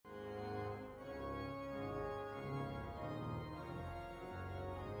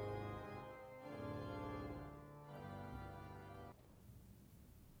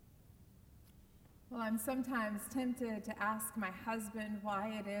Well, I'm sometimes tempted to ask my husband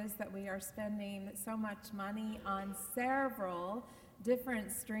why it is that we are spending so much money on several different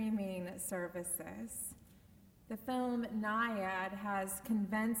streaming services. The film Naiad has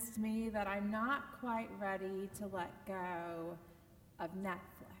convinced me that I'm not quite ready to let go of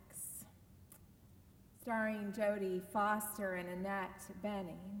Netflix. Starring Jodie Foster and Annette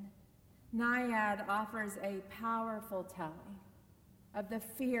Bening, Naiad offers a powerful telling of the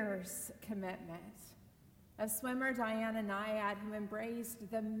fierce commitment of swimmer Diana Naiad, who embraced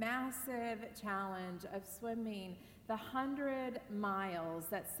the massive challenge of swimming the 100 miles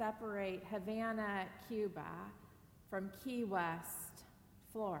that separate Havana, Cuba, from Key West,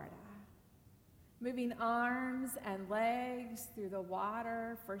 Florida. Moving arms and legs through the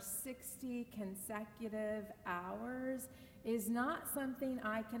water for 60 consecutive hours is not something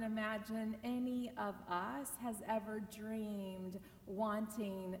I can imagine any of us has ever dreamed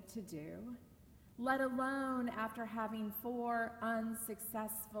wanting to do, let alone after having 4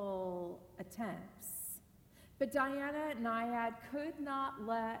 unsuccessful attempts. But Diana Naiad could not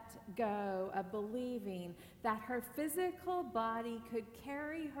let go of believing that her physical body could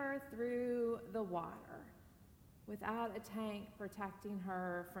carry her through the water without a tank protecting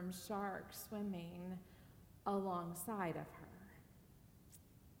her from sharks swimming alongside of her.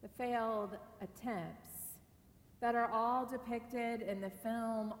 The failed attempts that are all depicted in the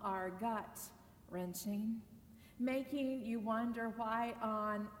film are gut-wrenching, making you wonder why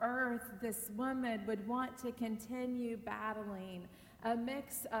on earth this woman would want to continue battling a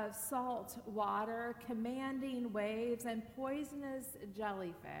mix of salt water, commanding waves, and poisonous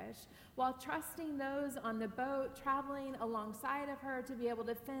jellyfish, while trusting those on the boat traveling alongside of her to be able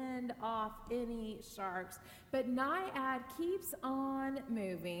to fend off any sharks. But Naiad keeps on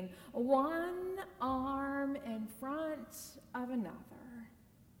moving, one arm in front of another,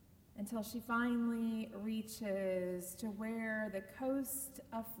 until she finally reaches to where the coast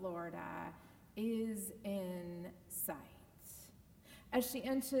of Florida is in sight. As she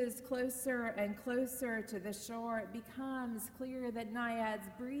inches closer and closer to the shore, it becomes clear that Naiad's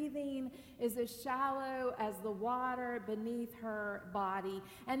breathing is as shallow as the water beneath her body.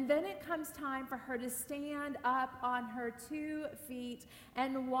 And then it comes time for her to stand up on her 2 feet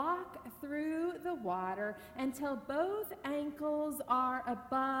and walk through the water until both ankles are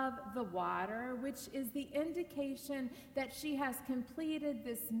above the water, which is the indication that she has completed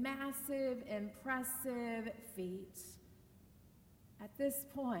this massive, impressive feat. At this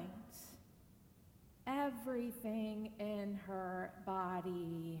point, everything in her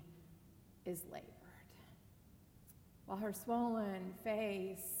body is labored, while her swollen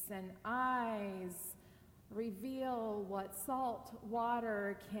face and eyes reveal what salt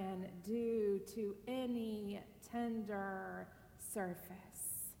water can do to any tender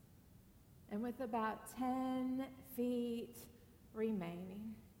surface. And with about 10 feet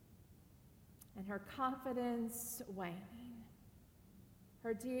remaining, and her confidence waning,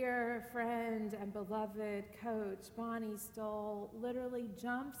 her dear friend and beloved coach, Bonnie Stoll, literally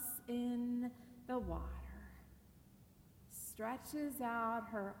jumps in the water, stretches out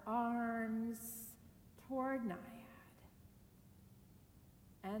her arms toward Naiad,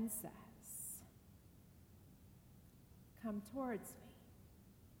 and says, "Come towards me.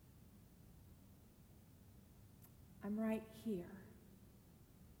 I'm right here.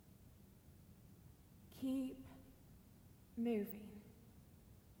 Keep moving.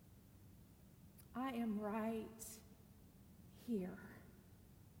 I am right here.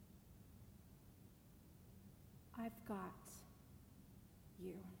 I've got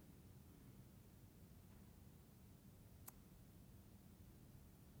you."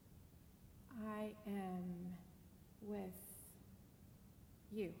 I am with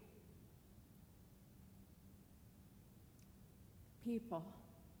you. People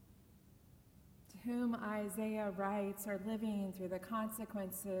to whom Isaiah writes are living through the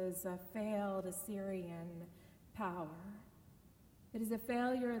consequences of failed Assyrian power. It is a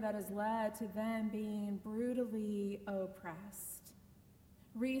failure that has led to them being brutally oppressed.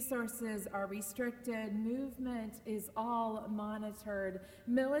 Resources are restricted, movement is all monitored.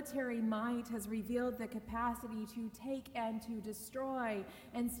 Military might has revealed the capacity to take and to destroy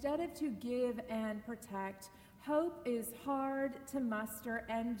instead of to give and protect. Hope is hard to muster,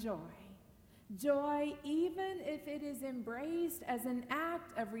 and joy, even if it is embraced as an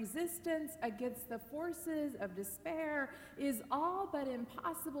act of resistance against the forces of despair, is all but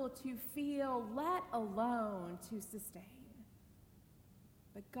impossible to feel, let alone to sustain.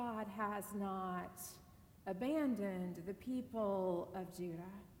 But God has not abandoned the people of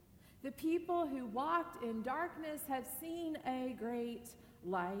Judah. The people who walked in darkness have seen a great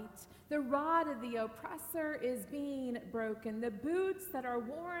light. The rod of the oppressor is being broken. The boots that are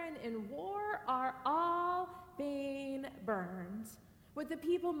worn in war are all being burned. What the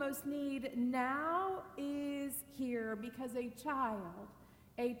people most need now is here, because a child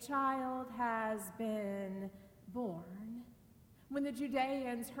has been born. When the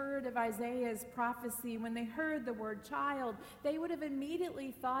Judeans heard of Isaiah's prophecy, when they heard the word child, they would have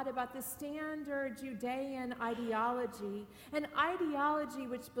immediately thought about the standard Judean ideology, an ideology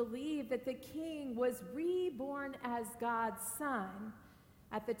which believed that the king was reborn as God's son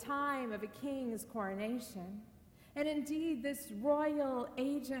at the time of a king's coronation. And indeed, this royal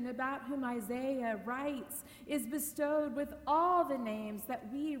agent about whom Isaiah writes is bestowed with all the names that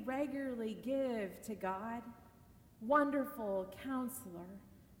we regularly give to God. Wonderful Counselor,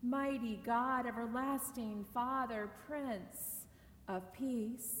 Mighty God, Everlasting Father, Prince of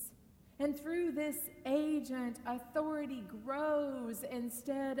Peace. And through this agent, authority grows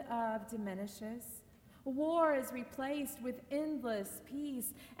instead of diminishes. War is replaced with endless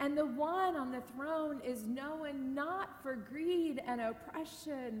peace, and the one on the throne is known not for greed and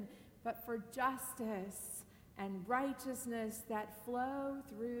oppression, but for justice and righteousness that flow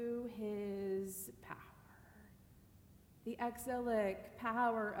through his power. The exilic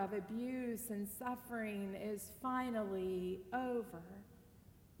power of abuse and suffering is finally over.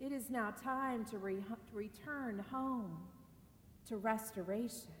 It is now time to return home to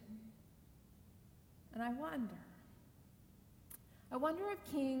restoration. And I wonder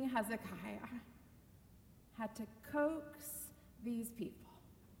if King Hezekiah had to coax these people,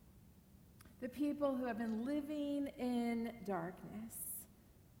 the people who have been living in darkness,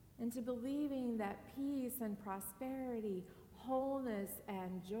 into believing that peace and prosperity, wholeness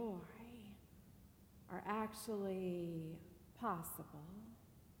and joy are actually possible.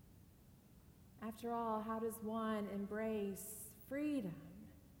 After all, how does one embrace freedom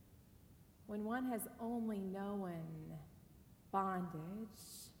when one has only known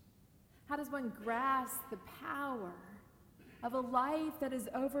bondage? How does one grasp the power of a life that is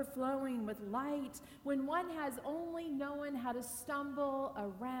overflowing with light when one has only known how to stumble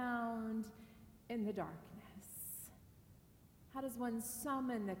around in the darkness? How does one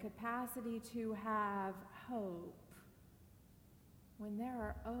summon the capacity to have hope when there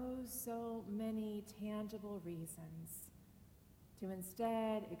are oh so many tangible reasons to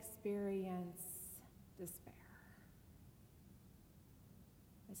instead experience despair?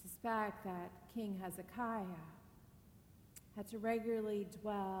 I suspect that King Hezekiah had to regularly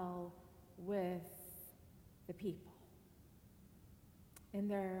dwell with the people in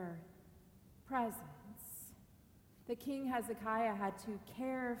their presence. The King Hezekiah had to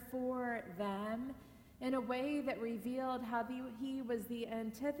care for them in a way that revealed how he was the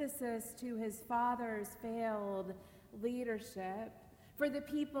antithesis to his father's failed leadership. For the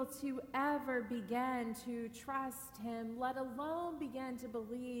people to ever begin to trust him, let alone begin to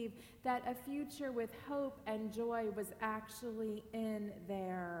believe that a future with hope and joy was actually in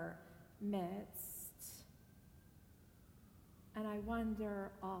their midst. And I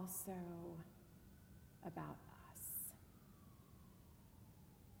wonder also about us.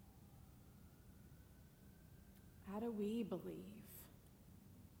 How do we believe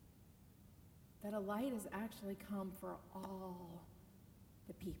that a light has actually come for all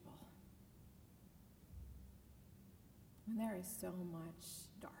the people when there is so much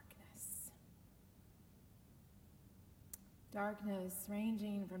darkness? Darkness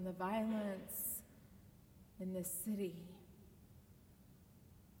ranging from the violence in this city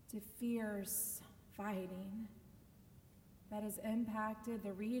to fierce fighting that has impacted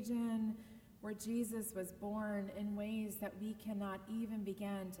the region where Jesus was born in ways that we cannot even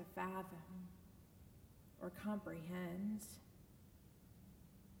begin to fathom or comprehend.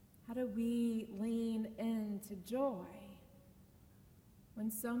 How do we lean into joy when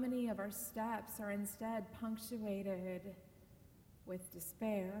so many of our steps are instead punctuated with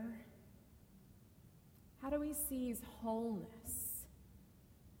despair? How do we seize wholeness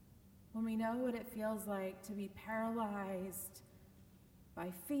when we know what it feels like to be paralyzed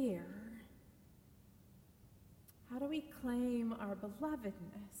by fear? How do we claim our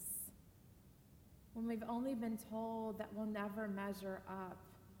belovedness when we've only been told that we'll never measure up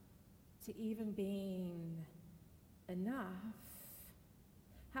to even being enough?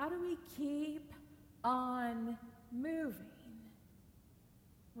 How do we keep on moving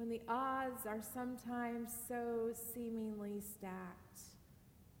when the odds are sometimes so seemingly stacked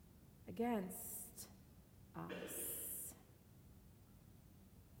against us?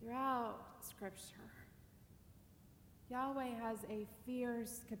 Throughout Scripture, Yahweh has a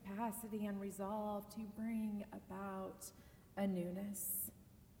fierce capacity and resolve to bring about a newness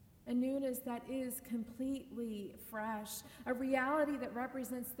that is completely fresh, a reality that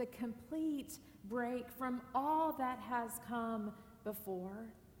represents the complete break from all that has come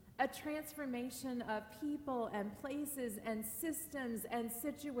before, a transformation of people and places and systems and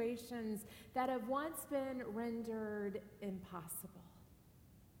situations that have once been rendered impossible.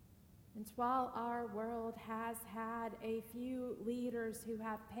 And while our world has had a few leaders who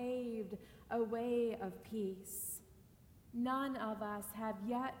have paved a way of peace, none of us have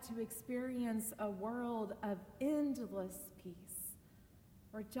yet to experience a world of endless peace,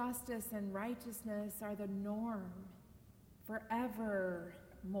 where justice and righteousness are the norm forevermore.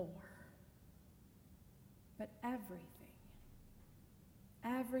 But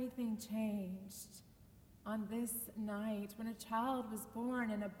everything changed on this night when a child was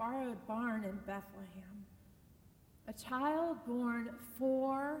born in a borrowed barn in Bethlehem. A child born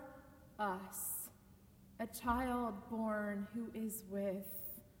for us. A child born who is with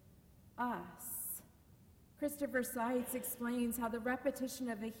us. Christopher Seitz explains how the repetition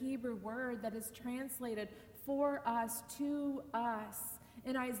of the Hebrew word that is translated for us, to us,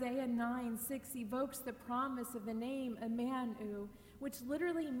 in Isaiah 9:6 evokes the promise of the name Emmanuel, which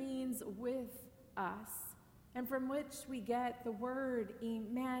literally means with us, and from which we get the word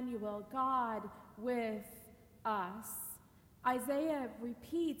Emmanuel, God with us. Isaiah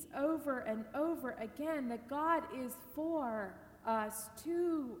repeats over and over again that God is for us,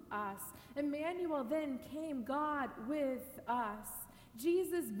 to us. Emmanuel then came, God with us.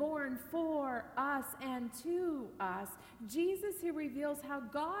 Jesus born for us and to us. Jesus who reveals how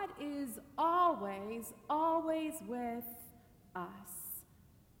God is always, always with us.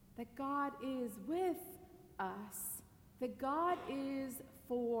 That God is with us. That God is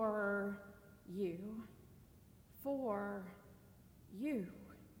for you. For you.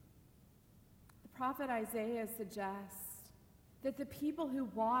 The prophet Isaiah suggests that the people who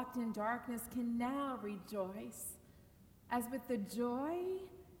walked in darkness can now rejoice as with the joy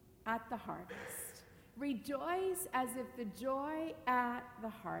at the harvest. Rejoice as if the joy at the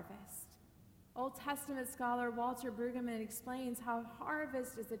harvest. Old Testament scholar Walter Brueggemann explains how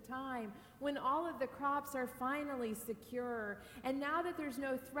harvest is a time when all of the crops are finally secure. And now that there's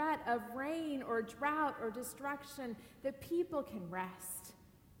no threat of rain or drought or destruction, the people can rest.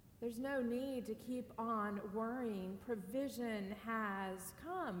 There's no need to keep on worrying. Provision has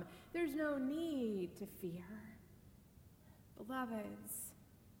come. There's no need to fear. Beloveds,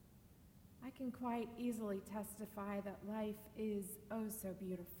 I can quite easily testify that life is oh so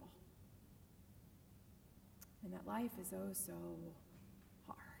beautiful. And that life is oh so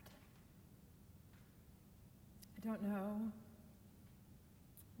hard. I don't know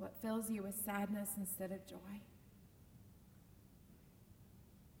what fills you with sadness instead of joy.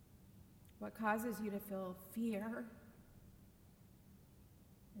 What causes you to feel fear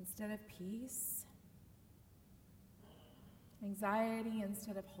instead of peace? Anxiety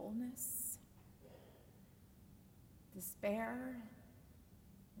instead of wholeness? Despair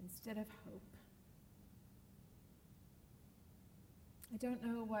instead of hope? I don't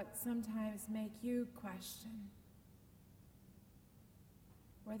know what sometimes make you question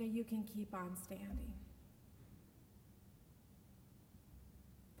whether you can keep on standing.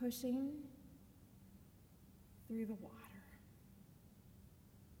 Pushing through the water.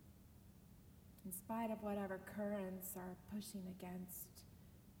 In spite of whatever currents are pushing against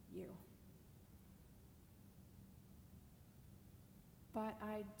you. But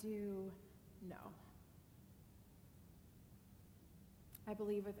I do know. I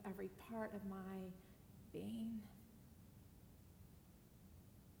believe with every part of my being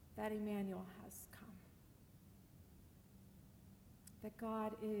that Emmanuel has come. That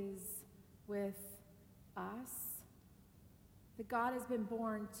God is with us. That God has been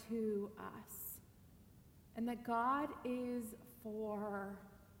born to us. And that God is for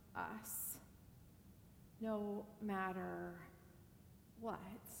us, no matter what.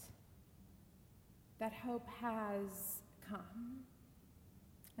 That hope has come,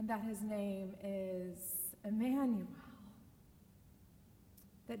 and that his name is Emmanuel.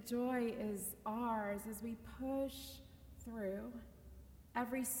 That joy is ours as we push through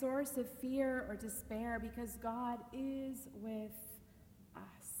every source of fear or despair because God is with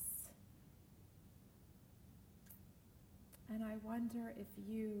us. And I wonder if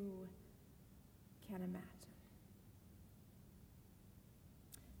you can imagine.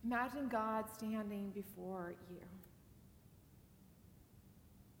 Imagine God standing before you.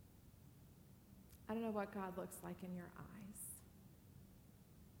 I don't know what God looks like in your eyes.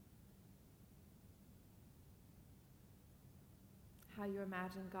 How you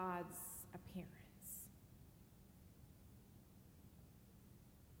imagine God's appearance.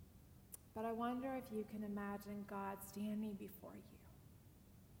 But I wonder if you can imagine God standing before you.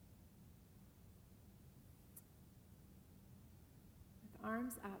 With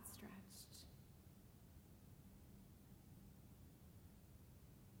arms outstretched.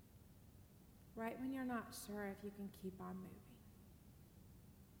 Right when you're not sure if you can keep on moving.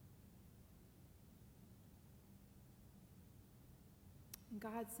 And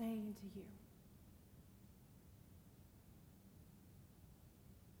God's saying to you,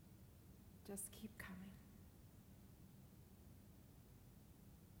 just keep coming.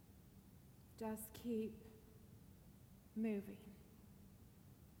 Just keep moving.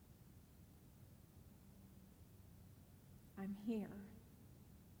 I'm here.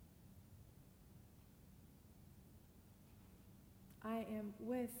 I am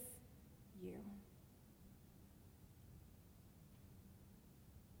with you.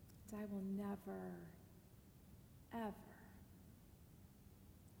 And I will never, ever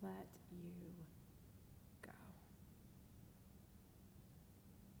let you